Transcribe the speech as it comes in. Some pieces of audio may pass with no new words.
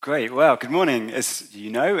Great. Well, good morning. As you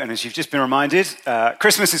know, and as you've just been reminded,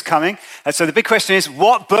 Christmas is coming. And so the big question is,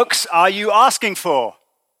 what books are you asking for?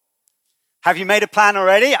 Have you made a plan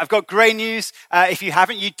already? I've got great news. If you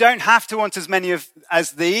haven't, you don't have to want as many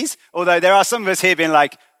as these, although there are some of us here being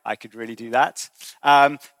like, I could really do that.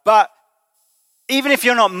 But even if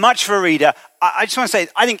you're not much of a reader, I just want to say,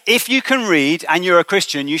 I think if you can read and you're a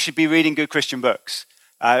Christian, you should be reading good Christian books.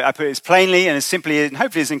 I put it as plainly and as simply and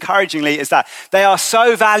hopefully as encouragingly as that. They are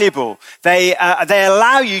so valuable. They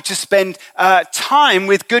allow you to spend time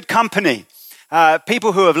with good company.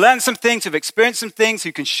 People who have learned some things, who've experienced some things,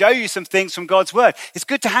 who can show you some things from God's word. It's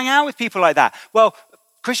good to hang out with people like that. Well,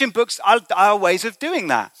 Christian books are ways of doing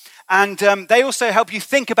that. And they also help you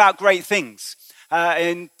think about great things.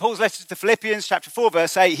 In Paul's letter to the Philippians, chapter 4,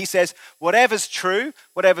 verse 8, he says, whatever's true,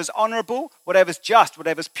 whatever's honorable, whatever's just,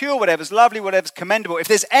 whatever's pure, whatever's lovely, whatever's commendable, if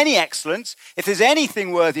there's any excellence, if there's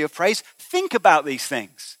anything worthy of praise, think about these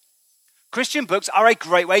things. Christian books are a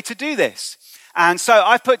great way to do this. And so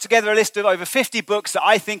I've put together a list of over 50 books that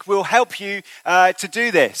I think will help you to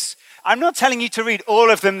do this. I'm not telling you to read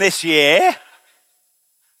all of them this year.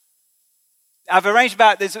 I've arranged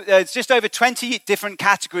there's just over 20 different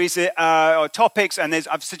categories or topics, and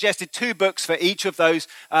I've suggested 2 books for each of those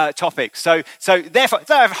topics. So therefore,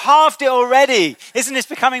 I've halved it already. Isn't this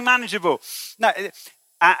becoming manageable? No,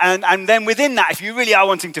 and then within that, if you really are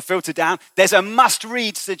wanting to filter down, there's a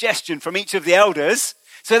must-read suggestion from each of the elders.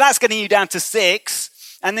 So that's getting you down to 6.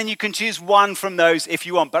 And then you can choose one from those if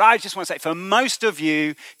you want. But I just want to say, for most of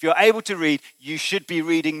you, if you're able to read, you should be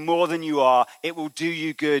reading more than you are. It will do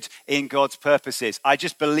you good in God's purposes. I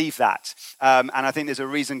just believe that. And I think there's a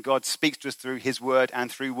reason God speaks to us through his word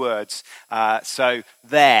and through words. So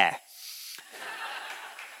there.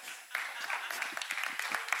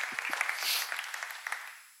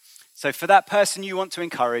 So for that person you want to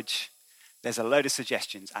encourage, there's a load of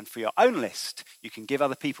suggestions. And for your own list, you can give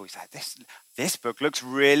other people. You say, this book looks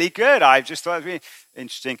really good. I just thought it was really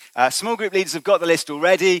interesting. Small group leaders have got the list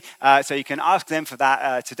already. So you can ask them for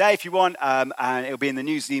that today if you want. And it'll be in the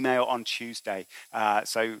news email on Tuesday.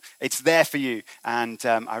 So it's there for you. And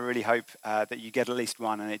I really hope that you get at least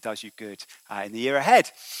one and it does you good in the year ahead.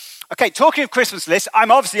 Okay, talking of Christmas lists, I'm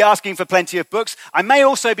obviously asking for plenty of books. I may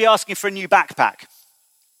also be asking for a new backpack.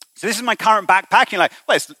 So this is my current backpack. You're like,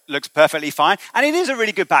 well, this looks perfectly fine. And it is a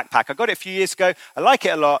really good backpack. I got it a few years ago. I like it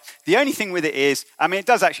a lot. The only thing with it is, it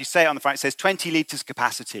does actually say it on the front. It says 20 litres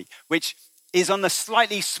capacity, which is on the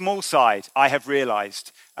slightly small side, I have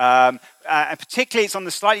realised. And particularly it's on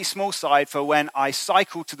the slightly small side for when I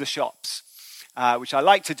cycle to the shops, which I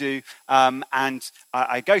like to do. And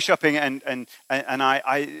I go shopping and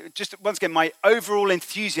I just, once again, my overall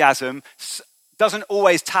enthusiasm doesn't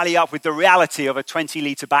always tally up with the reality of a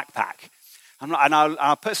 20-litre backpack.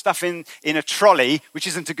 I'll put stuff in a trolley, which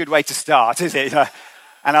isn't a good way to start, is it? And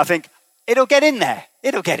I'll think, it'll get in there.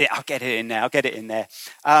 I'll get it in there.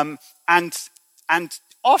 And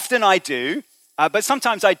often I do, but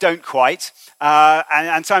sometimes I don't quite.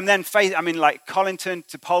 And so I'm then like Collington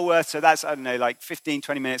to Polworth, so that's, 15,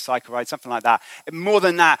 20-minute cycle ride, something like that. More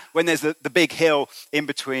than that, when there's the big hill in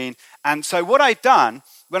between. And so what I've done,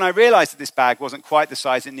 when I realized that this bag wasn't quite the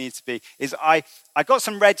size it needs to be, is I got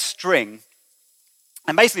some red string.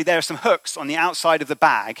 And basically there are some hooks on the outside of the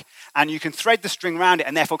bag, and you can thread the string around it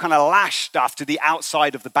and therefore kind of lash stuff to the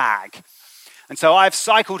outside of the bag. And so I've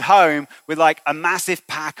cycled home with like a massive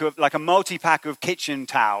pack of, like a multi-pack of kitchen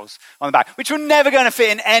towels on the back, which were never going to fit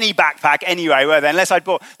in any backpack anyway, were they? Unless I'd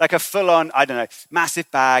bought like a full-on, massive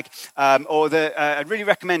bag. I'd really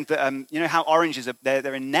recommend that, you know how oranges,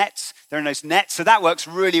 they're in nets? They're in those nets. So that works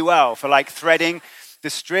really well for like threading the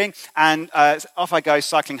string, and off I go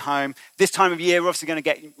cycling home. This time of year, we're obviously going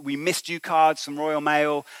to we missed you cards from Royal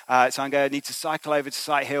Mail, so I'm going to need to cycle over to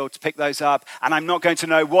Sighthill to pick those up, and I'm not going to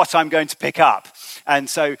know what I'm going to pick up. And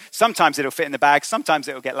so sometimes it'll fit in the bag, sometimes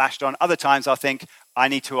it'll get lashed on, other times I'll think, I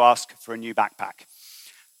need to ask for a new backpack.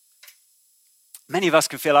 Many of us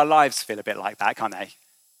can feel our lives feel a bit like that, can't they?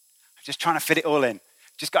 Just trying to fit it all in.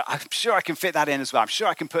 I'm sure I can fit that in as well. I'm sure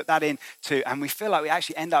I can put that in too. And we feel like we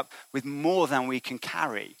actually end up with more than we can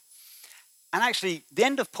carry. And actually, the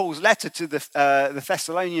end of Paul's letter to the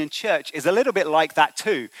Thessalonian church is a little bit like that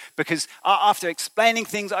too. Because after explaining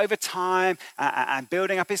things over time and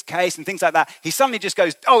building up his case and things like that, he suddenly just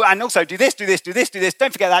goes, oh, and also do this, do this, do this, do this.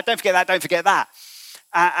 Don't forget that, don't forget that, don't forget that.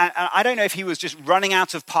 And I don't know if he was just running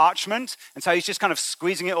out of parchment, and so he's just kind of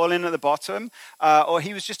squeezing it all in at the bottom, or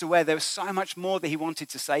he was just aware there was so much more that he wanted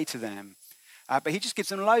to say to them. But he just gives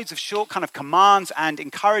them loads of short kind of commands and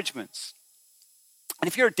encouragements. And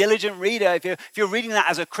if you're a diligent reader, if you're reading that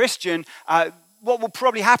as a Christian, what will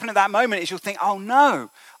probably happen at that moment is you'll think, oh no,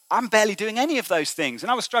 I'm barely doing any of those things.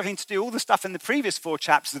 And I was struggling to do all the stuff in the previous 4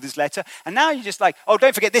 chapters of this letter. And now you're just like, oh,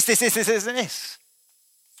 don't forget this, and this.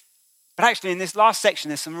 But actually, in this last section,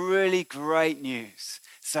 there's some really great news,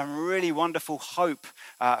 some really wonderful hope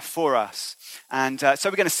for us. And so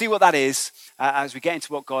we're going to see what that is as we get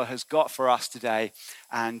into what God has got for us today.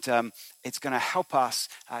 And it's going to help us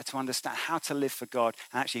to understand how to live for God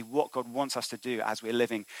and actually what God wants us to do as we're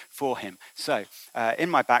living for him. So in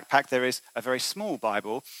my backpack, there is a very small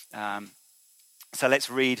Bible. So let's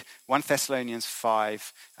read 1 Thessalonians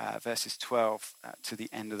 5, verses 12 to the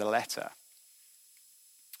end of the letter.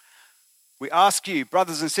 We ask you,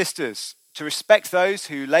 brothers and sisters, to respect those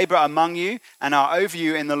who labor among you and are over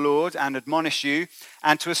you in the Lord and admonish you,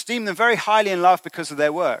 and to esteem them very highly in love because of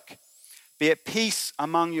their work. Be at peace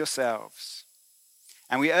among yourselves.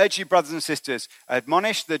 And we urge you, brothers and sisters,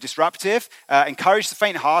 admonish the disruptive, encourage the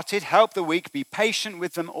faint-hearted, help the weak, be patient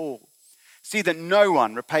with them all. See that no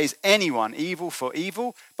one repays anyone evil for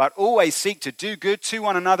evil, but always seek to do good to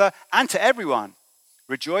one another and to everyone.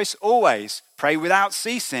 Rejoice always, pray without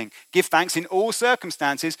ceasing, give thanks in all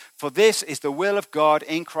circumstances, for this is the will of God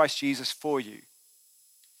in Christ Jesus for you.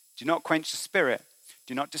 Do not quench the spirit,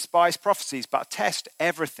 do not despise prophecies, but test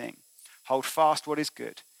everything. Hold fast what is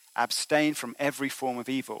good, abstain from every form of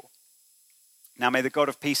evil. Now may the God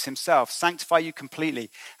of peace himself sanctify you completely,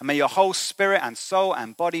 and may your whole spirit and soul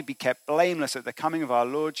and body be kept blameless at the coming of our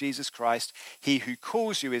Lord Jesus Christ. He who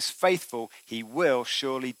calls you is faithful, he will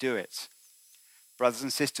surely do it. Brothers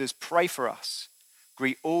and sisters, pray for us.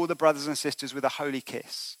 Greet all the brothers and sisters with a holy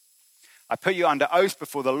kiss. I put you under oath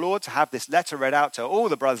before the Lord to have this letter read out to all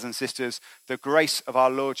the brothers and sisters. The grace of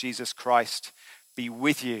our Lord Jesus Christ be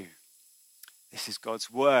with you. This is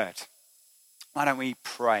God's word. Why don't we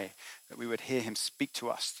pray that we would hear him speak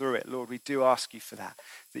to us through it? Lord, we do ask you for that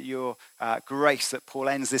your grace that Paul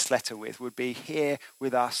ends this letter with would be here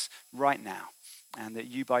with us right now. And that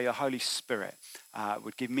you, by your Holy Spirit,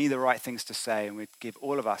 would give me the right things to say and would give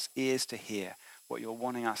all of us ears to hear what you're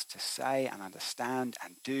wanting us to say and understand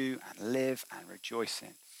and do and live and rejoice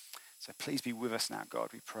in. So please be with us now, God,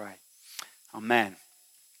 we pray. Amen.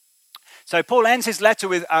 So Paul ends his letter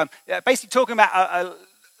with basically talking about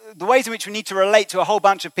the ways in which we need to relate to a whole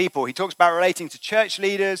bunch of people. He talks about relating to church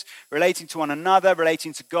leaders, relating to one another,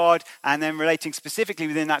 relating to God, and then relating specifically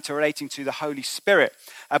within that to relating to the Holy Spirit.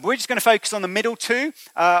 But we're just going to focus on the middle 2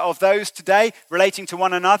 of those today, relating to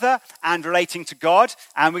one another and relating to God.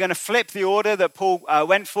 And we're going to flip the order that Paul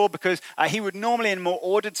went for because he would normally in a more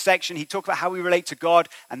ordered section, he'd talk about how we relate to God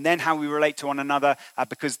and then how we relate to one another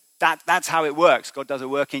because that's how it works. God does a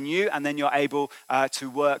work in you and then you're able to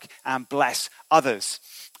work and bless others.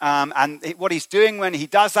 And what he's doing when he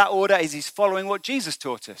does that order is he's following what Jesus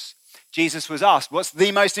taught us. Jesus was asked, what's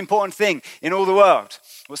the most important thing in all the world?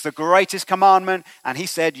 What's the greatest commandment? And he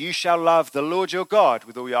said, you shall love the Lord your God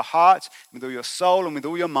with all your heart, with all your soul, and with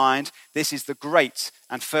all your mind. This is the great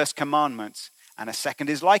and first commandment. And a second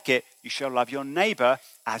is like it, you shall love your neighbor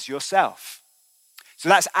as yourself. So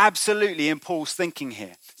that's absolutely in Paul's thinking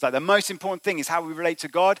here. It's like the most important thing is how we relate to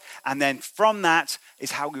God. And then from that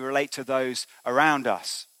is how we relate to those around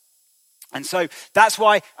us. And so that's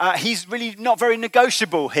why he's really not very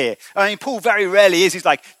negotiable here. I mean, Paul very rarely is. He's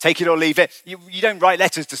like, take it or leave it. You don't write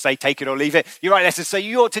letters to say take it or leave it. You write letters to say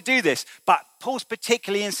you ought to do this. But Paul's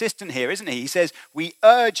particularly insistent here, isn't he? He says, we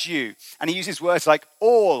urge you. And he uses words like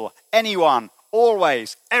all, anyone,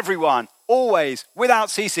 always, everyone, always, without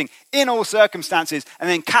ceasing, in all circumstances. And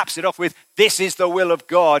then caps it off with, this is the will of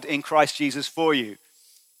God in Christ Jesus for you.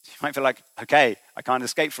 You might feel like, okay, I can't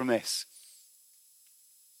escape from this.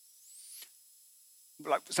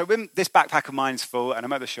 So when this backpack of mine is full and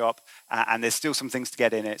I'm at the shop and there's still some things to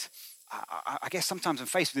get in it, I guess sometimes I'm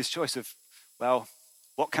faced with this choice of, well,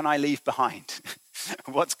 what can I leave behind?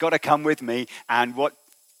 What's got to come with me and what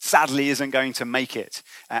sadly isn't going to make it?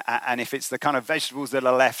 And if it's the kind of vegetables that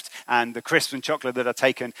are left and the crisps and chocolate that are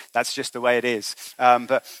taken, that's just the way it is.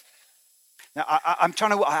 But now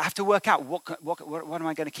I have to work out what am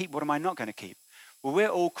I going to keep? What am I not going to keep? Well, we're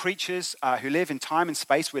all creatures who live in time and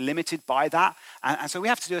space. We're limited by that. And so we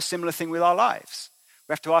have to do a similar thing with our lives.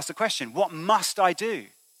 We have to ask the question, what must I do?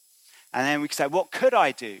 And then we can say, what could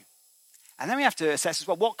I do? And then we have to assess as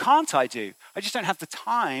well, what can't I do? I just don't have the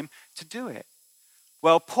time to do it.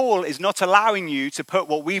 Well, Paul is not allowing you to put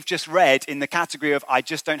what we've just read in the category of, I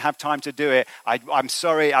just don't have time to do it. I'm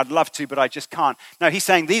sorry, I'd love to, but I just can't. No, he's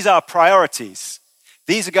saying these are priorities.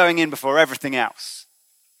 These are going in before everything else.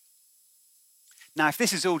 Now, if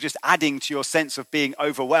this is all just adding to your sense of being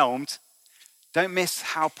overwhelmed, don't miss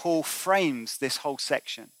how Paul frames this whole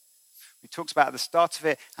section. He talks about at the start of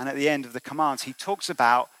it and at the end of the commands, he talks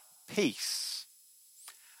about peace.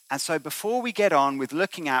 And so before we get on with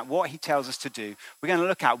looking at what he tells us to do, we're going to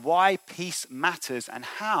look at why peace matters and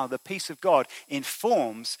how the peace of God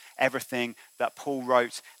informs everything that Paul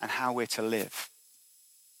wrote and how we're to live.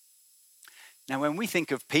 Now, when we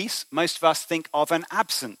think of peace, most of us think of an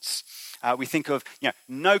absence. We think of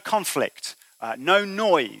no conflict, no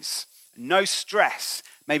noise, no stress,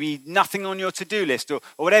 maybe nothing on your to-do list or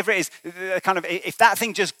whatever it is. Kind of, if that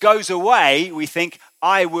thing just goes away, we think,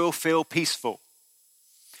 I will feel peaceful.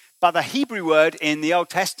 But the Hebrew word in the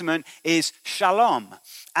Old Testament is shalom.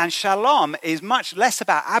 And shalom is much less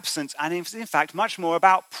about absence and in fact much more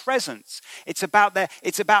about presence. It's about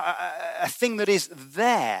a thing that is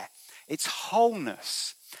there. It's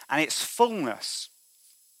wholeness and it's fullness.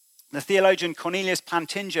 The theologian Cornelius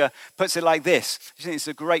Plantinga puts it like this. I think it's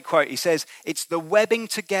a great quote. He says, it's the webbing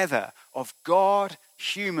together of God,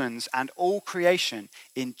 humans, and all creation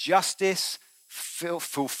in justice,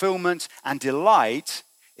 fulfillment, and delight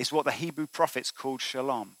is what the Hebrew prophets called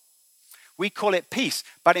shalom. We call it peace,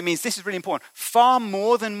 but it means, this is really important, far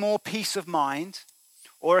more than more peace of mind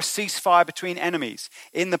or a ceasefire between enemies.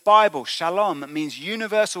 In the Bible, shalom means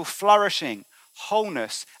universal flourishing,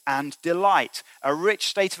 wholeness, and delight, a rich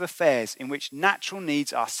state of affairs in which natural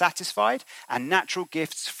needs are satisfied and natural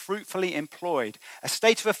gifts fruitfully employed, a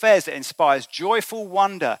state of affairs that inspires joyful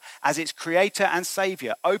wonder as its creator and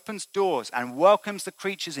savior opens doors and welcomes the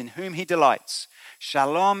creatures in whom he delights.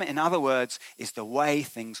 Shalom, in other words, is the way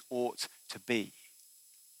things ought to be.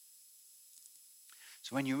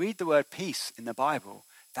 So when you read the word peace in the Bible,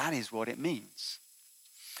 that is what it means.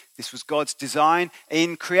 This was God's design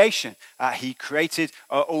in creation. He created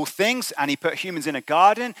all things and he put humans in a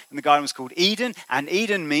garden, and the garden was called Eden, and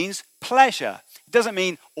Eden means pleasure. It doesn't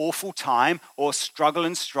mean awful time or struggle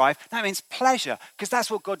and strife. That means pleasure, because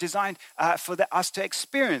that's what God designed for us to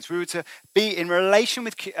experience. We were to be in relation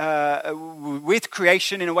with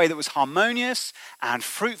creation in a way that was harmonious and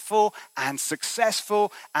fruitful and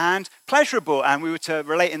successful and pleasurable. And we were to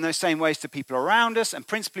relate in those same ways to people around us, and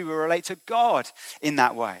principally we relate to God in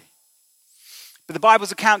that way. But the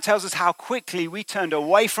Bible's account tells us how quickly we turned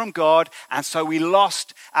away from God, and so we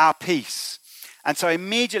lost our peace. And so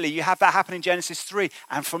immediately you have that happen in Genesis 3.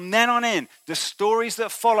 And from then on in, the stories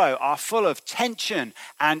that follow are full of tension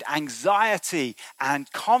and anxiety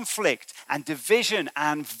and conflict and division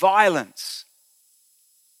and violence.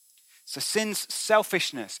 So sin's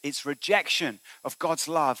selfishness, its rejection of God's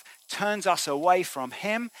love, turns us away from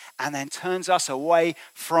him and then turns us away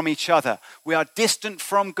from each other. We are distant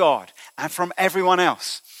from God and from everyone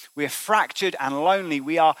else. We are fractured and lonely.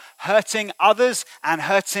 We are hurting others and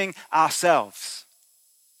hurting ourselves.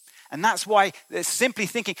 And that's why simply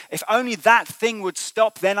thinking, if only that thing would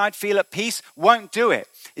stop, then I'd feel at peace, won't do it.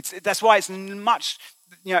 That's why it's much,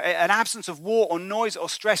 an absence of war or noise or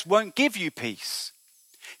stress won't give you peace.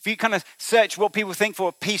 If you kind of search what people think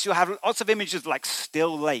for peace, you'll have lots of images like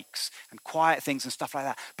still lakes and quiet things and stuff like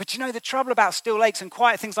that. But the trouble about still lakes and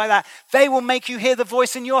quiet things like that, they will make you hear the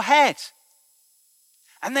voice in your head.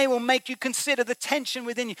 And they will make you consider the tension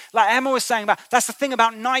within you. Like Emma was saying about, that's the thing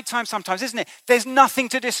about nighttime sometimes, isn't it? There's nothing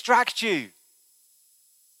to distract you.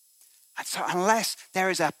 And so unless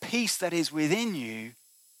there is a peace that is within you,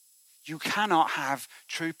 you cannot have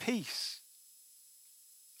true peace.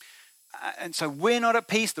 And so we're not at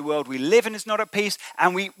peace. The world we live in is not at peace.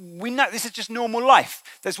 And we know this is just normal life.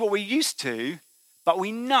 That's what we're used to, but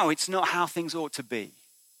we know it's not how things ought to be.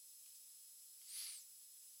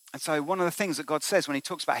 And so one of the things that God says when he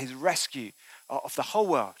talks about his rescue of the whole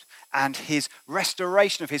world and his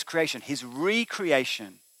restoration of his creation, his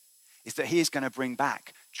recreation, is that he is going to bring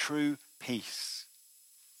back true peace.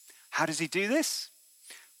 How does he do this?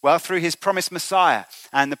 Well, through his promised Messiah.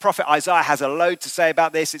 And the prophet Isaiah has a load to say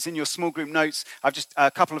about this. It's in your small group notes. I've just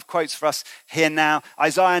a couple of quotes for us here now.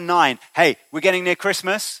 Isaiah 9. Hey, we're getting near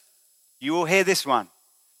Christmas. You will hear this one.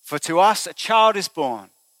 For to us a child is born.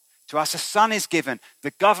 To us a son is given.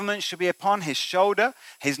 The government shall be upon his shoulder.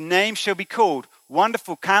 His name shall be called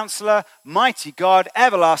Wonderful Counselor, Mighty God,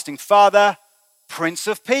 Everlasting Father, Prince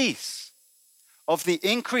of Peace. Of the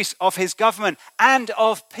increase of his government and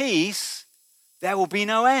of peace, there will be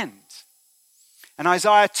no end. And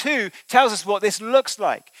Isaiah 2 tells us what this looks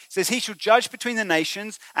like. It says, he shall judge between the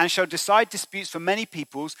nations and shall decide disputes for many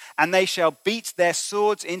peoples, and they shall beat their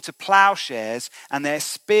swords into plowshares and their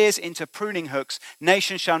spears into pruning hooks.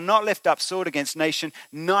 Nation shall not lift up sword against nation,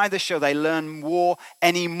 neither shall they learn war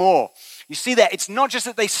anymore. You see that it's not just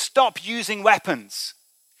that they stop using weapons.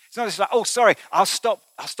 It's not just like, oh, sorry, I'll stop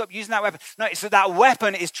using that weapon. No, it's that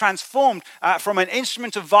weapon is transformed from an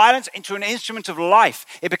instrument of violence into an instrument of life.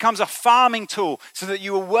 It becomes a farming tool so that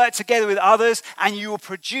you will work together with others and you will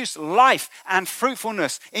produce life and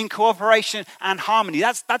fruitfulness in cooperation and harmony.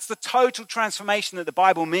 That's the total transformation that the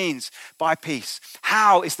Bible means by peace.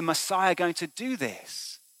 How is the Messiah going to do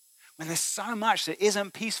this when there's so much that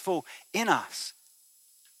isn't peaceful in us?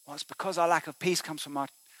 Well, it's because our lack of peace comes from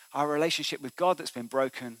our relationship with God that's been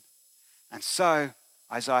broken. And so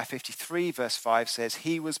Isaiah 53 verse 5 says,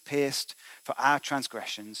 he was pierced for our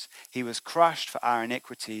transgressions. He was crushed for our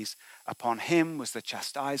iniquities. Upon him was the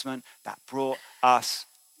chastisement that brought us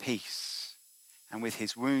peace. And with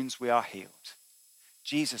his wounds we are healed.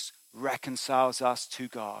 Jesus reconciles us to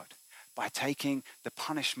God by taking the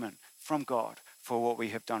punishment from God for what we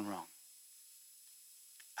have done wrong.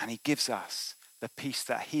 And he gives us the peace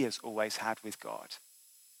that he has always had with God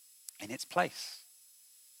in its place.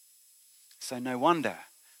 So no wonder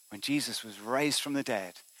when Jesus was raised from the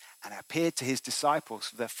dead and appeared to his disciples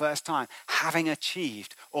for the first time, having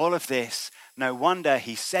achieved all of this, no wonder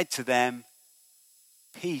he said to them,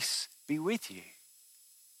 peace be with you.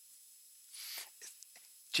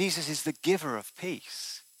 Jesus is the giver of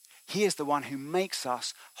peace. He is the one who makes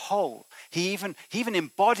us whole. He even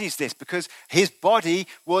embodies this because his body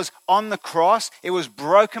was on the cross. It was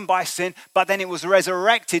broken by sin, but then it was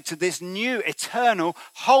resurrected to this new eternal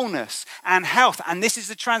wholeness and health. And this is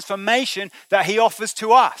the transformation that he offers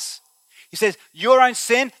to us. He says, your own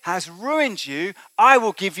sin has ruined you. I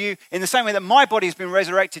will give you, in the same way that my body has been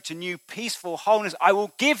resurrected to new peaceful wholeness, I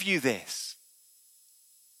will give you this.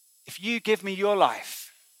 If you give me your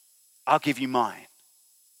life, I'll give you mine.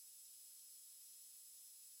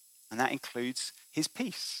 And that includes his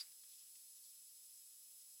peace.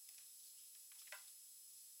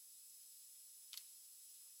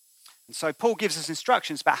 And so Paul gives us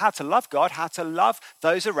instructions about how to love God, how to love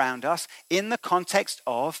those around us in the context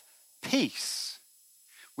of peace.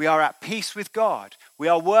 We are at peace with God. We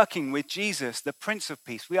are working with Jesus, the Prince of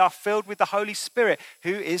Peace. We are filled with the Holy Spirit,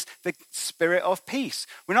 who is the Spirit of peace.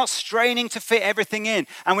 We're not straining to fit everything in.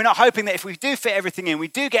 And we're not hoping that if we do fit everything in, we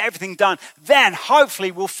do get everything done, then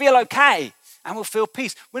hopefully we'll feel okay and we'll feel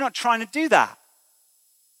peace. We're not trying to do that.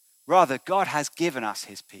 Rather, God has given us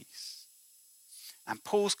his peace. And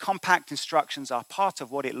Paul's compact instructions are part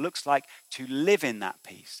of what it looks like to live in that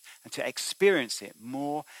peace and to experience it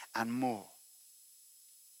more and more.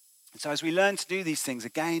 And so as we learn to do these things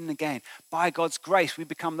again and again, by God's grace, we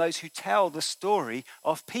become those who tell the story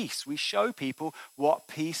of peace. We show people what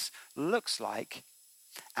peace looks like,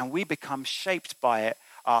 and we become shaped by it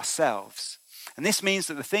ourselves. And this means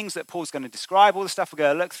that the things that Paul's going to describe, all the stuff we're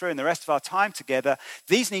going to look through in the rest of our time together,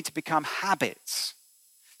 these need to become habits.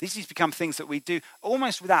 These need to become things that we do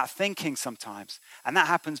almost without thinking sometimes. And that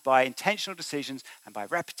happens by intentional decisions and by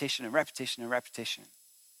repetition and repetition and repetition.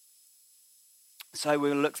 So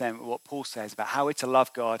we'll look then at what Paul says about how we're to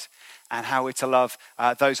love God and how we're to love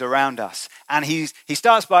those around us. And he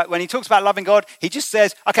starts by, when he talks about loving God, he just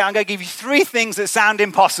says, okay, I'm going to give you 3 things that sound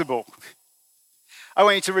impossible. I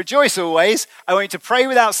want you to rejoice always, I want you to pray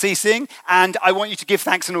without ceasing, and I want you to give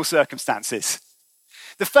thanks in all circumstances.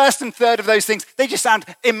 The first and third of those things, they just sound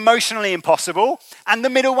emotionally impossible, and the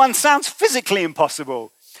middle one sounds physically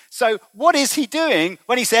impossible. So what is he doing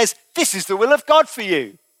when he says, this is the will of God for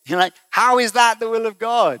you? You're like, how is that the will of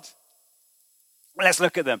God? Well, let's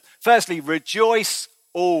look at them. Firstly, rejoice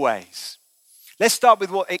always. Let's start with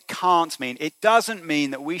what it can't mean. It doesn't mean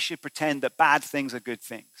that we should pretend that bad things are good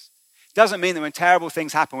things. It doesn't mean that when terrible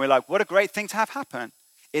things happen, we're like, what a great thing to have happen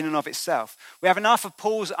in and of itself. We have enough of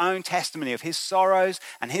Paul's own testimony of his sorrows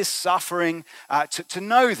and his suffering to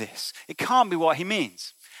know this. It can't be what he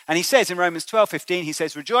means. And he says in Romans 12:15, he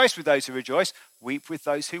says, rejoice with those who rejoice, weep with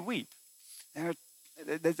those who weep.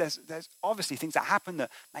 There's obviously things that happen that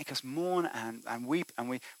make us mourn and weep, and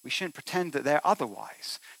we shouldn't pretend that they're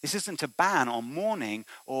otherwise. This isn't a ban on mourning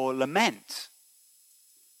or lament.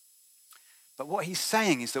 But what he's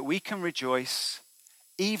saying is that we can rejoice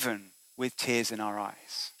even with tears in our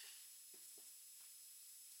eyes.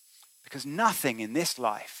 Because nothing in this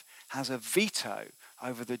life has a veto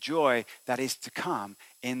over the joy that is to come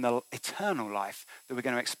in the eternal life that we're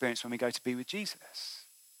going to experience when we go to be with Jesus.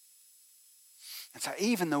 And so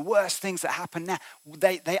even the worst things that happen now,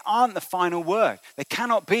 they aren't the final word. They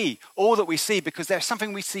cannot be all that we see because there's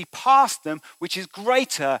something we see past them which is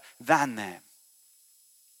greater than them.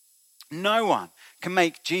 No one can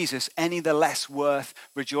make Jesus any the less worth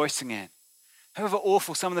rejoicing in. However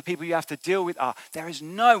awful some of the people you have to deal with are, there is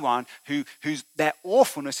no one whose their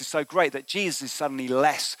awfulness is so great that Jesus is suddenly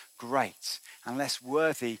less great. and less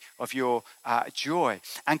worthy of your joy.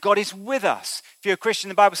 And God is with us. If you're a Christian,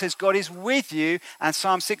 the Bible says God is with you. And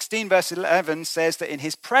Psalm 16 verse 11 says that in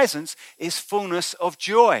his presence is fullness of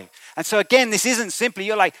joy. And so again, this isn't simply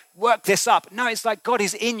you're like, work this up. No, it's like God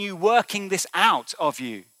is in you working this out of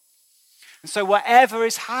you. And so whatever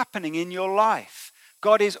is happening in your life,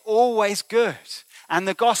 God is always good. And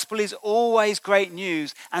the gospel is always great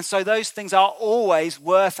news. And so those things are always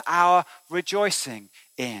worth our rejoicing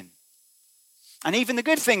in. And even the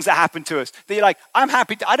good things that happen to us, that you're like, I'm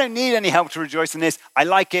happy, I don't need any help to rejoice in this. I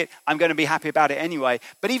like it. I'm going to be happy about it anyway.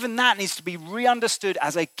 But even that needs to be re-understood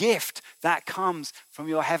as a gift that comes from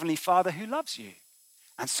your heavenly Father who loves you.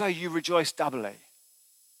 And so you rejoice doubly.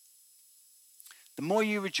 The more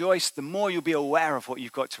you rejoice, the more you'll be aware of what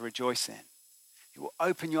you've got to rejoice in. It will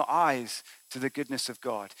open your eyes to the goodness of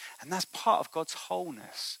God. And that's part of God's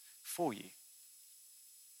wholeness for you.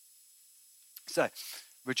 So,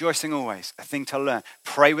 rejoicing always, a thing to learn.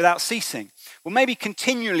 Pray without ceasing. Well, maybe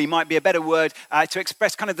continually might be a better word to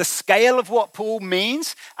express kind of the scale of what Paul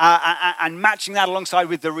means and matching that alongside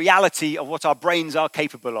with the reality of what our brains are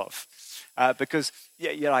capable of. Because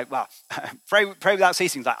you're like, well, pray without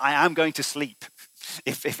ceasing. Like, I am going to sleep.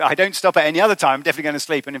 If I don't stop at any other time, I'm definitely going to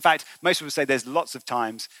sleep. And in fact, most people say there's lots of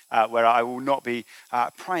times where I will not be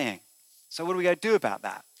praying. So what are we going to do about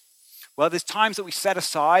that? Well, there's times that we set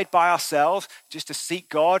aside by ourselves just to seek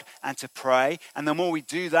God and to pray. And the more we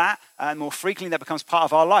do that, and more frequently that becomes part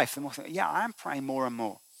of our life, the more we think, yeah, I am praying more and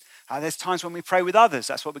more. There's times when we pray with others.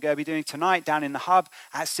 That's what we're going to be doing tonight down in the hub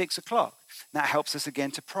at 6 o'clock. That helps us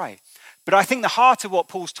again to pray. But I think the heart of what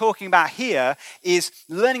Paul's talking about here is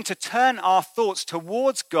learning to turn our thoughts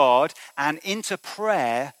towards God and into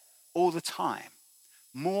prayer all the time.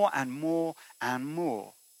 More and more and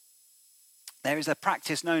more. There is a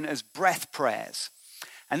practice known as breath prayers.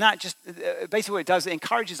 And that just, basically what it does, it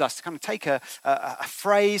encourages us to kind of take a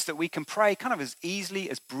phrase that we can pray kind of as easily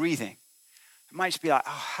as breathing. It might just be like,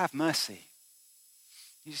 oh, have mercy.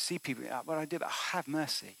 You just see people, what do I do? But oh, have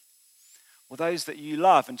mercy. Or those that you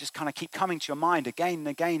love and just kind of keep coming to your mind again and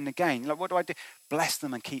again and again. You're like, what do I do? Bless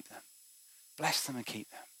them and keep them. Bless them and keep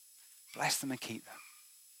them. Bless them and keep them.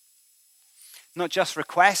 Not just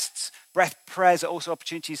requests. Breath prayers are also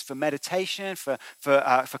opportunities for meditation, for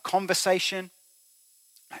conversation.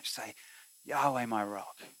 I just say, Yahweh my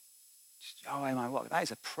rock. Just Yahweh my rock. That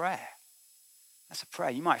is a prayer. That's a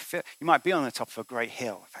prayer. You might be on the top of a great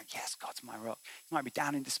hill. In fact, yes, God's my rock. You might be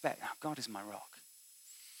down in despair. Oh, God is my rock.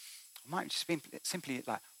 It might just be simply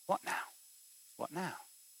like, what now? What now?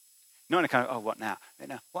 Not in a kind of, oh, what now?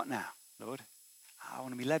 No, what now, Lord? I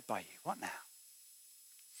want to be led by you. What now?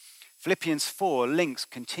 Philippians 4 links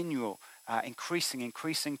continual,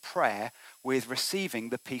 increasing prayer with receiving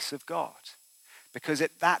the peace of God. Because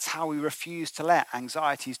that's how we refuse to let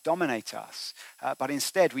anxieties dominate us. But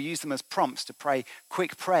instead, we use them as prompts to pray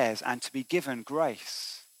quick prayers and to be given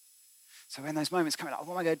grace. So when those moments come, like,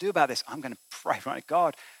 what am I going to do about this? I'm going to pray, right?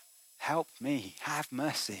 God, help me. Have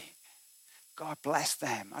mercy. God, bless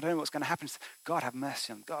them. I don't know what's going to happen. God, have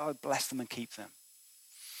mercy on them. God, bless them and keep them.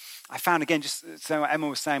 I found, again, just so what Emma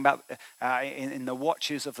was saying about in the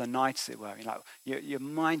watches of the night, as it were, you know, your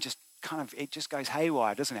mind just kind of, it just goes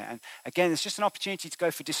haywire, doesn't it? And again, it's just an opportunity to go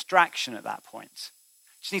for distraction at that point.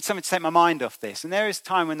 Just need something to take my mind off this. And there is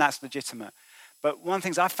time when that's legitimate. But one of the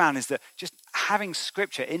things I've found is that just having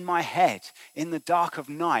scripture in my head in the dark of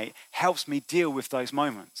night helps me deal with those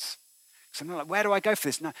moments. So I'm not like, where do I go for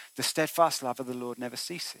this? No, the steadfast love of the Lord never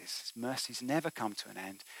ceases. His mercies never come to an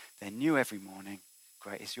end. They're new every morning.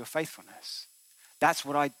 Great is your faithfulness. That's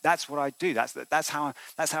what I do. That's how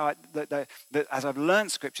as I've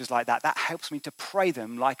learned scriptures like that, that helps me to pray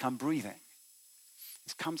them like I'm breathing.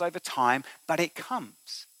 This comes over time, but it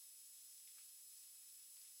comes.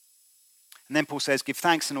 And then Paul says, give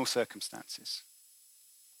thanks in all circumstances.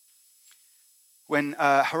 When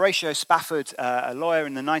Horatio Spafford, a lawyer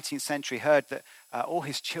in the 19th century, heard that all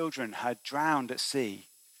his children had drowned at sea,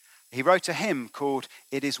 he wrote a hymn called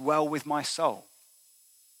 "It Is Well With My Soul."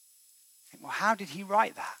 Well, how did he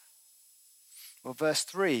write that? Well, verse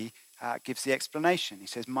 3 gives the explanation. He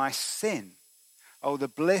says, my sin, oh, the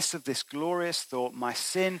bliss of this glorious thought, my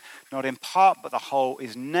sin, not in part but the whole,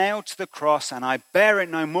 is nailed to the cross, and I bear it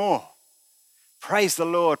no more. Praise the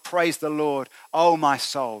Lord, oh my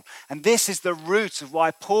soul. And this is the root of why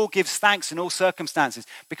Paul gives thanks in all circumstances.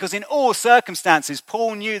 Because in all circumstances,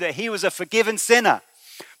 Paul knew that he was a forgiven sinner.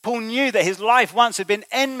 Paul knew that his life once had been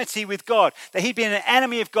enmity with God, that he'd been an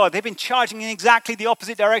enemy of God. They'd been charging in exactly the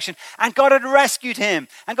opposite direction. And God had rescued him,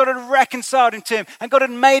 and God had reconciled him to him, and God had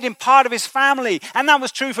made him part of his family. And that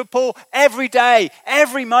was true for Paul every day,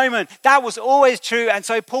 every moment. That was always true. And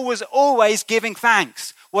so Paul was always giving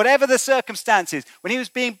thanks. Whatever the circumstances, when he was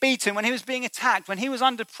being beaten, when he was being attacked, when he was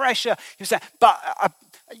under pressure, he was saying,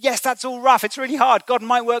 yes, that's all rough. It's really hard. God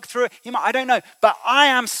might work through it. I don't know. But I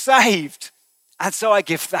am saved. And so I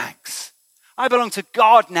give thanks. I belong to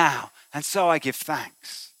God now. And so I give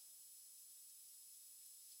thanks.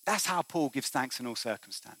 That's how Paul gives thanks in all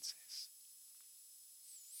circumstances.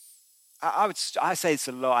 I say this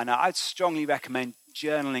a lot, and I'd strongly recommend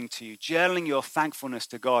journaling to you, journaling your thankfulness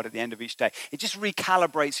to God at the end of each day. It just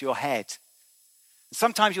recalibrates your head.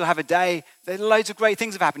 Sometimes you'll have a day that loads of great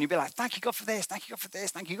things have happened. You'll be like, thank you, God, for this. Thank you, God, for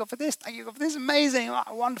this. Thank you, God, for this. Thank you, God, for this. Amazing.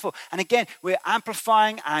 Wonderful. And again, we're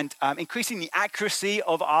amplifying and increasing the accuracy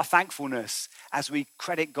of our thankfulness as we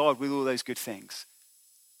credit God with all those good things.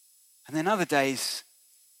 And then other days,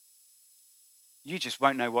 you just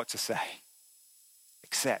won't know what to say,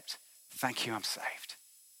 except, thank you, I'm saved.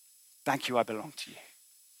 Thank you, I belong to you.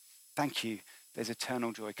 Thank you, there's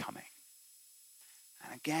eternal joy coming.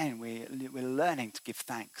 And again, we're learning to give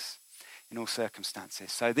thanks in all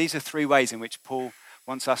circumstances. So these are 3 ways in which Paul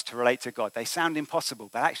wants us to relate to God. They sound impossible,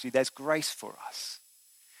 but actually there's grace for us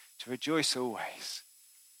to rejoice always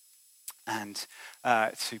and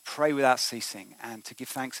to pray without ceasing and to give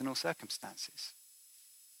thanks in all circumstances.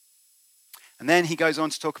 And then he goes on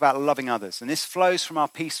to talk about loving others. And this flows from our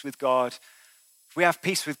peace with God. If we have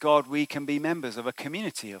peace with God, we can be members of a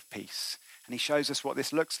community of peace. And he shows us what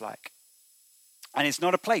this looks like. And it's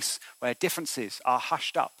not a place where differences are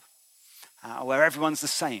hushed up, where everyone's the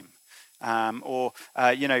same, or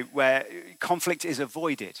where conflict is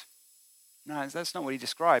avoided. No, that's not what he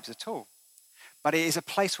describes at all. But it is a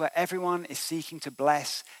place where everyone is seeking to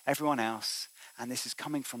bless everyone else, and this is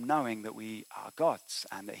coming from knowing that we are God's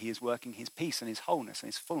and that he is working his peace and his wholeness and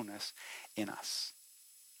his fullness in us.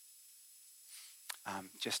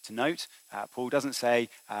 Just to note, Paul doesn't say,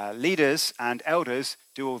 leaders and elders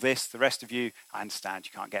do all this, the rest of you, I understand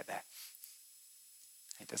you can't get there.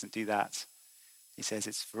 He doesn't do that. He says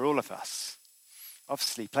it's for all of us.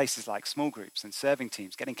 Obviously, places like small groups and serving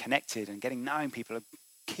teams, getting connected and getting knowing people are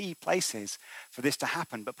key places for this to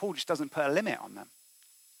happen, but Paul just doesn't put a limit on them.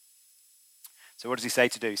 So what does he say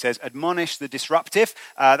to do? He says, admonish the disruptive.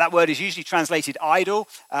 That word is usually translated idle,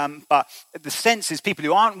 but the sense is people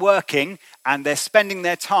who aren't working and they're spending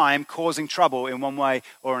their time causing trouble in one way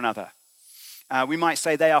or another. We might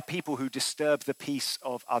say they are people who disturb the peace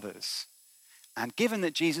of others. And given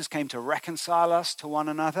that Jesus came to reconcile us to one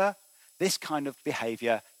another, this kind of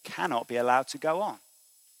behavior cannot be allowed to go on.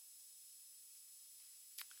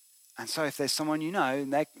 And so if there's someone you know,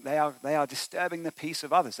 and they are disturbing the peace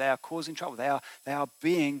of others, they are causing trouble, they are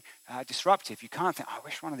being disruptive, you can't think, I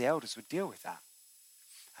wish one of the elders would deal with that.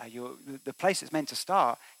 The place it's meant to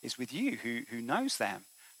start is with you who knows them.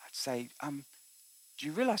 I'd say, do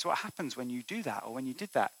you realize what happens when you do that or when you did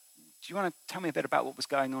that? Do you want to tell me a bit about what was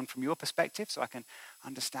going on from your perspective so I can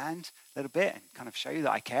understand a little bit and kind of show you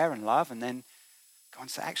that I care and love, and then go on and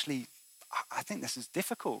say, actually, I think this is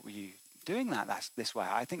difficult with you doing that's this way.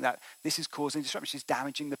 I think that this is causing disruption. It's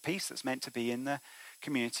damaging the peace that's meant to be in the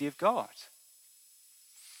community of God.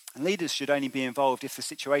 And leaders should only be involved if the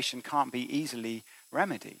situation can't be easily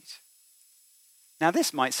remedied. Now,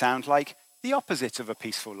 this might sound like the opposite of a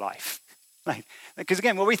peaceful life. Because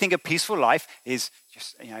again, what we think a peaceful life is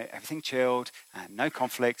just, everything chilled and no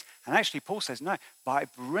conflict. And actually, Paul says, no, by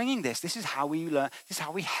bringing this is how we learn, this is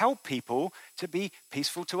how we help people to be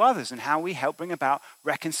peaceful to others and how we help bring about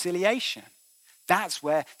reconciliation. That's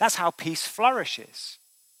how peace flourishes.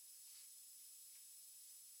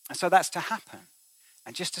 And so that's to happen.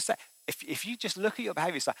 And just to say, if you just look at your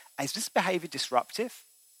behavior, it's like, is this behavior disruptive?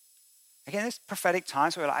 Again, there's prophetic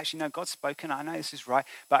times where we're like, actually, no, God's spoken. I know this is right.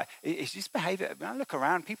 But it's this behavior. When I look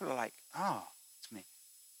around, people are like, oh, it's me.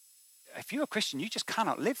 If you're a Christian, you just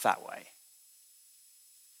cannot live that way.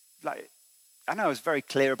 Like, I know I was very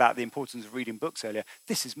clear about the importance of reading books earlier.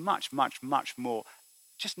 This is much, much, much more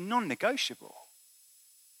just non-negotiable.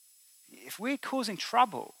 If we're causing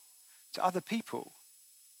trouble to other people,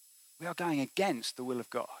 we are going against the will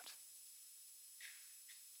of God.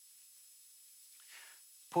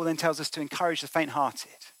 Paul then tells us to encourage the faint-hearted.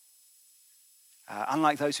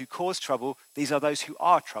 Unlike those who cause trouble, these are those who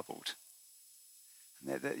are troubled.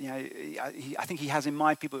 I think he has in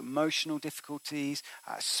mind people with emotional difficulties,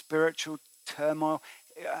 spiritual turmoil,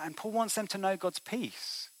 and Paul wants them to know God's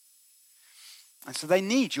peace. And so they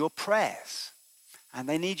need your prayers, and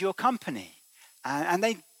they need your company, and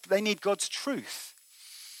they they need God's truth.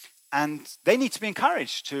 And they need to be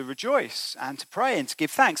encouraged to rejoice and to pray and to give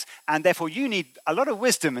thanks. And therefore, you need a lot of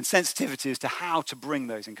wisdom and sensitivity as to how to bring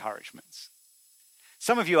those encouragements.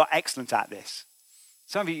 Some of you are excellent at this.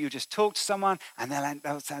 Some of you just talk to someone and they'll end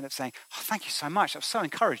up saying, oh, thank you so much. That was so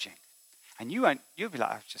encouraging. And you'll be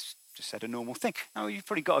like, I've just said a normal thing. No, you've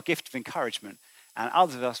probably got a gift of encouragement. And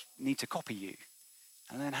others of us need to copy you.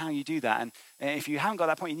 And then how you do that. And if you haven't got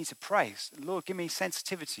that point, you need to pray. Lord, give me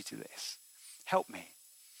sensitivity to this. Help me.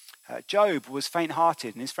 Job was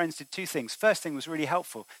faint-hearted, and his friends did two things. First thing was really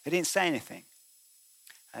helpful. They didn't say anything.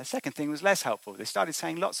 The second thing was less helpful. They started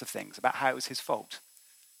saying lots of things about how it was his fault.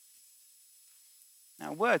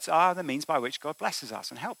 Now, words are the means by which God blesses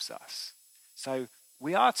us and helps us. So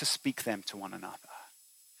we are to speak them to one another.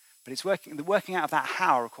 But the working out of that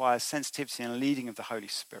how requires sensitivity and a leading of the Holy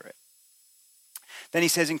Spirit. Then he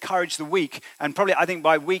says, encourage the weak. And probably, I think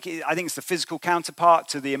by weak, I think it's the physical counterpart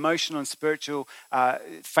to the emotional and spiritual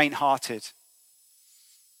faint-hearted.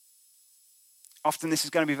 Often this is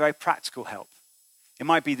going to be very practical help. It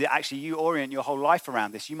might be that actually you orient your whole life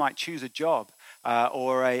around this. You might choose a job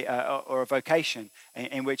or a vocation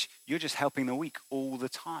in which you're just helping the weak all the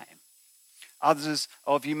time. Others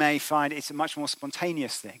of you may find it's a much more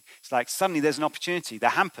spontaneous thing. It's like suddenly there's an opportunity. The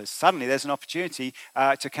hampers, suddenly there's an opportunity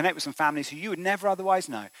to connect with some families who you would never otherwise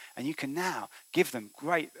know. And you can now give them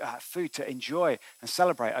great food to enjoy and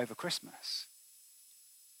celebrate over Christmas.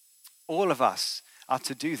 All of us are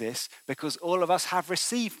to do this because all of us have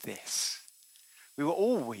received this. We were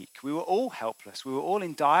all weak. We were all helpless. We were all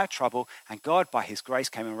in dire trouble. And God, by his grace,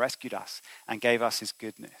 came and rescued us and gave us his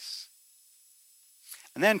goodness.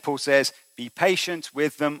 And then Paul says, be patient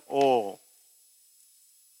with them all.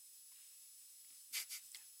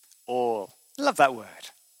 All. I love that word.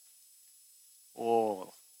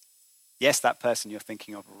 All. Yes, that person you're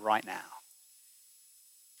thinking of right now.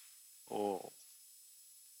 All.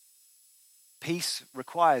 Peace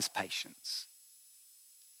requires patience.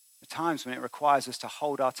 There are times when it requires us to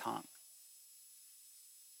hold our tongue.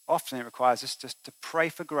 Often it requires us just to pray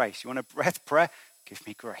for grace. You want a breath prayer? Give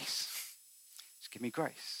me grace. Just give me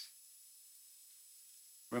grace.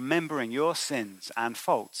 Remembering your sins and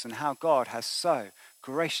faults and how God has so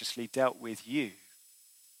graciously dealt with you.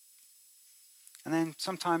 And then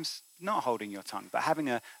sometimes not holding your tongue, but having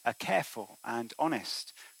a careful and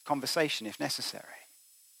honest conversation if necessary.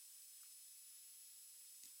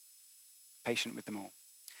 Patient with them all.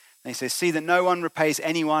 And he says, see that no one repays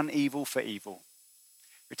anyone evil for evil.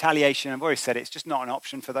 Retaliation, I've already said it, it's just not an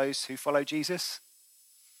option for those who follow Jesus.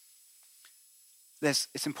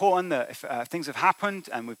 It's important that if things have happened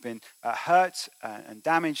and we've been hurt and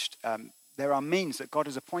damaged, there are means that God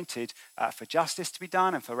has appointed for justice to be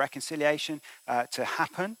done and for reconciliation to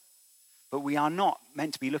happen. But we are not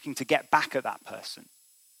meant to be looking to get back at that person.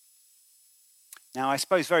 Now, I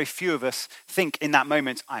suppose very few of us think in that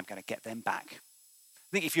moment, I'm going to get them back.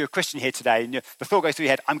 I think if you're a Christian here today and the thought goes through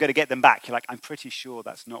your head, I'm going to get them back. You're like, I'm pretty sure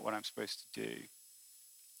that's not what I'm supposed to do.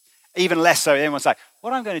 Even less so, everyone's like,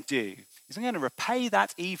 what I'm going to do is I'm going to repay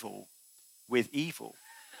that evil with evil.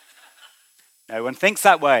 No one thinks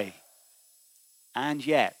that way. And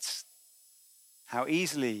yet, how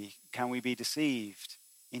easily can we be deceived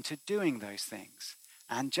into doing those things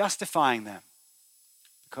and justifying them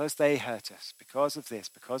because they hurt us, because of this,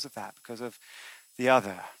 because of that, because of the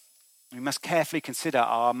other. We must carefully consider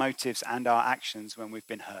our motives and our actions when we've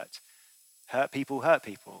been hurt. Hurt people hurt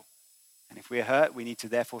people. And if we're hurt, we need to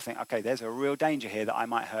therefore think, okay, there's a real danger here that I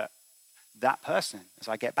might hurt that person as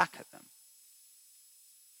I get back at them.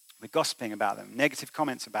 We're gossiping about them, negative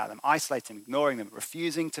comments about them, isolating, ignoring them,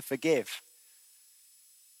 refusing to forgive,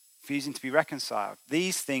 refusing to be reconciled.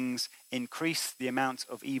 These things increase the amount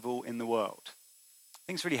of evil in the world. I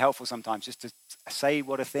think it's really helpful sometimes just to say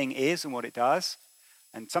what a thing is and what it does.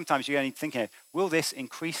 And sometimes you're only thinking, will this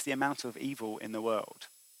increase the amount of evil in the world?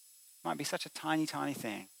 It might be such a tiny, tiny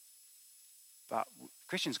thing. But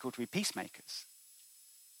Christians are called to be peacemakers.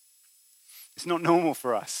 It's not normal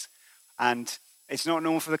for us. And it's not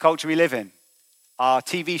normal for the culture we live in. Our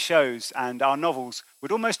TV shows and our novels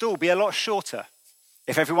would almost all be a lot shorter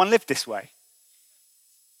if everyone lived this way.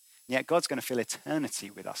 And yet God's going to fill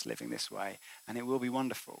eternity with us living this way, and it will be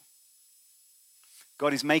wonderful.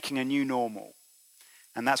 God is making a new normal.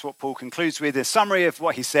 And that's what Paul concludes with, a summary of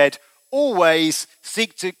what he said. Always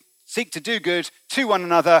seek to do good to one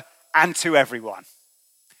another and to everyone.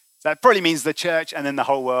 So that probably means the church and then the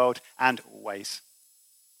whole world and always.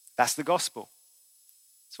 That's the gospel.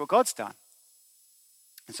 It's what God's done.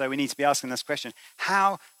 And so we need to be asking this question,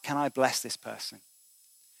 how can I bless this person?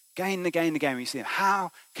 Again and again and again, when you see them,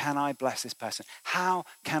 how can I bless this person? How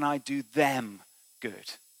can I do them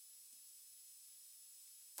good?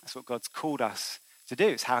 That's what God's called us to do.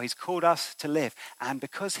 It's how he's called us to live. And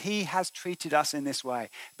because he has treated us in this way,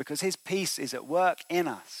 because his peace is at work in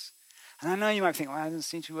us. And I know you might think, well, it doesn't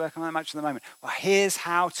seem to be working that much at the moment. Well, here's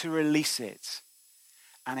how to release it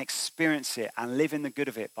and experience it and live in the good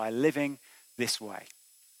of it by living this way.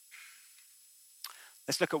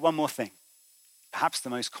 Let's look at one more thing, perhaps the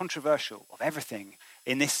most controversial of everything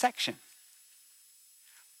in this section.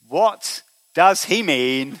 What does he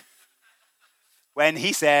mean when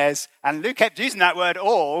he says, and Luke kept using that word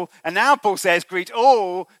all, and now Paul says, greet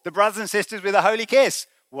all the brothers and sisters with a holy kiss.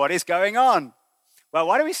 What is going on? Well,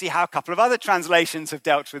 why don't we see how a couple of other translations have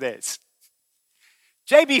dealt with it?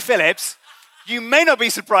 J.B. Phillips, you may not be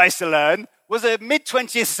surprised to learn, was a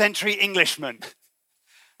mid-20th century Englishman.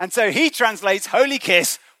 And so he translates holy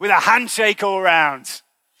kiss with a handshake all round.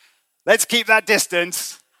 Let's keep that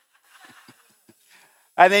distance.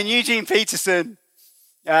 And then Eugene Peterson,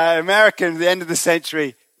 American at the end of the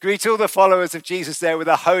century, greet all the followers of Jesus there with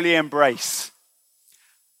a holy embrace.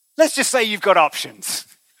 Let's just say you've got options.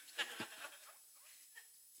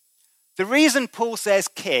 The reason Paul says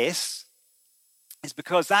kiss is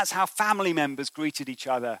because that's how family members greeted each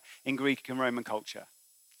other in Greek and Roman culture.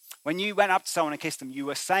 When you went up to someone and kissed them, you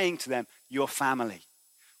were saying to them, you're family.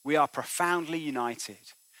 We are profoundly united.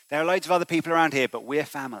 There are loads of other people around here, but we're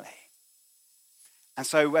family. And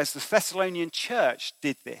so as the Thessalonian church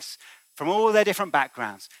did this, from all their different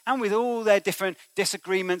backgrounds, and with all their different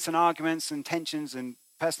disagreements and arguments and tensions and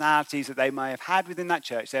personalities that they may have had within that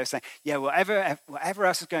church, they were saying, yeah, whatever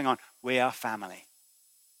else is going on, we are family.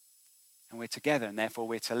 And we're together, and therefore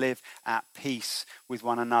we're to live at peace with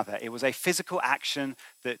one another. It was a physical action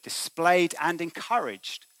that displayed and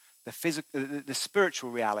encouraged the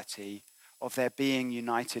spiritual reality of their being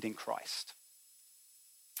united in Christ.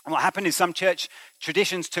 And what happened is some church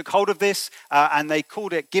traditions took hold of this, and they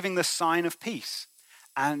called it giving the sign of peace.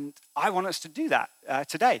 And I want us to do that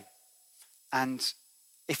today. And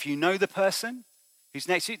if you know the person who's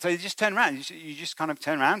next to you, so you just turn around. You just kind of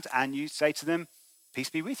turn around and you say to them, peace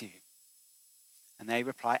be with you. And they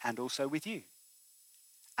reply, and also with you.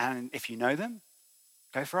 And if you know them,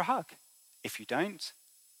 go for a hug. If you don't,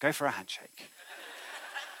 go for a handshake.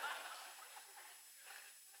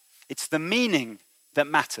 It's the meaning that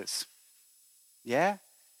matters. Yeah?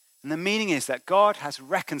 And the meaning is that God has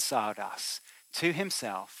reconciled us to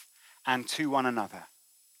himself and to one another.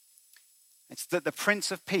 It's that the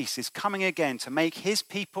Prince of Peace is coming again to make his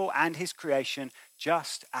people and his creation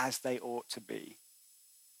just as they ought to be.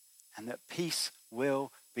 And that peace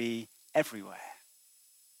will be everywhere.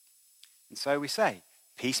 And so we say,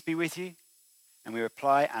 peace be with you. And we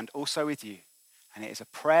reply, and also with you. And it is a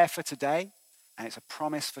prayer for today, and it's a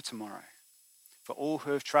promise for tomorrow. For all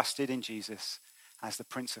who have trusted in Jesus as the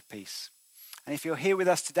Prince of Peace. And if you're here with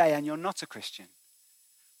us today and you're not a Christian,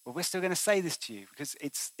 well, we're still going to say this to you because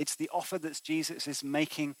it's the offer that Jesus is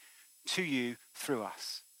making to you through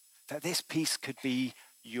us. That this peace could be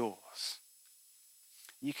yours.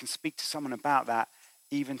 You can speak to someone about that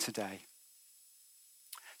even today.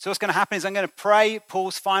 So what's going to happen is I'm going to pray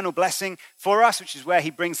Paul's final blessing for us, which is where he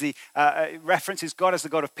brings the references God as the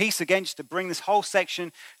God of peace again, just to bring this whole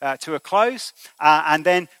section to a close. And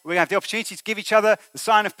then we're going to have the opportunity to give each other the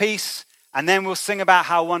sign of peace, and then we'll sing about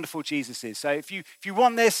how wonderful Jesus is. So if you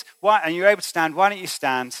want this and you're able to stand, why don't you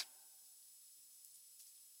stand?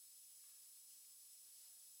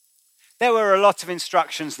 There were a lot of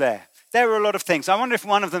instructions there. There were a lot of things. I wonder if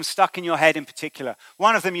one of them stuck in your head in particular.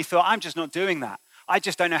 One of them you thought, I'm just not doing that. I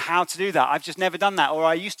just don't know how to do that. I've just never done that. Or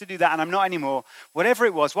I used to do that and I'm not anymore. Whatever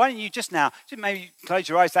it was, why don't you just now, just maybe close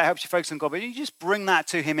your eyes, that helps you focus on God, but you just bring that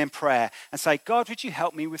to him in prayer and say, God, would you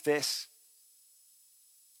help me with this?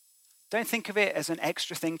 Don't think of it as an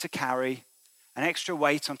extra thing to carry, an extra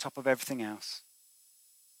weight on top of everything else.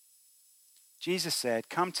 Jesus said,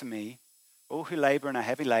 come to me, all who labor and are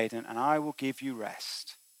heavy laden, and I will give you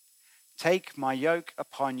rest. Take my yoke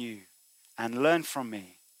upon you and learn from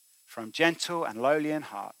me, from gentle and lowly in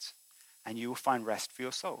heart, and you will find rest for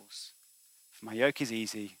your souls. For my yoke is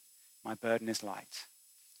easy, my burden is light.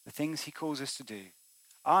 The things he calls us to do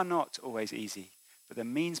are not always easy, but the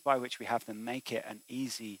means by which we have them make it an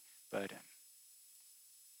easy burden.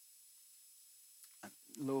 And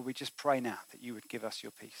Lord, we just pray now that you would give us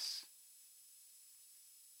your peace.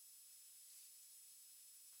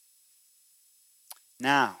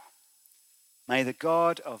 Now, may the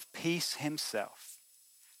God of peace himself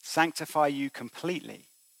sanctify you completely,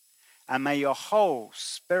 and may your whole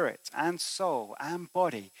spirit and soul and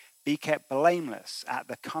body be kept blameless at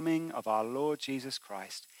the coming of our Lord Jesus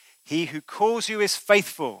Christ. He who calls you is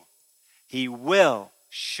faithful. He will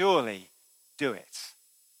surely do it.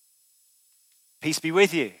 Peace be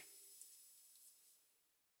with you.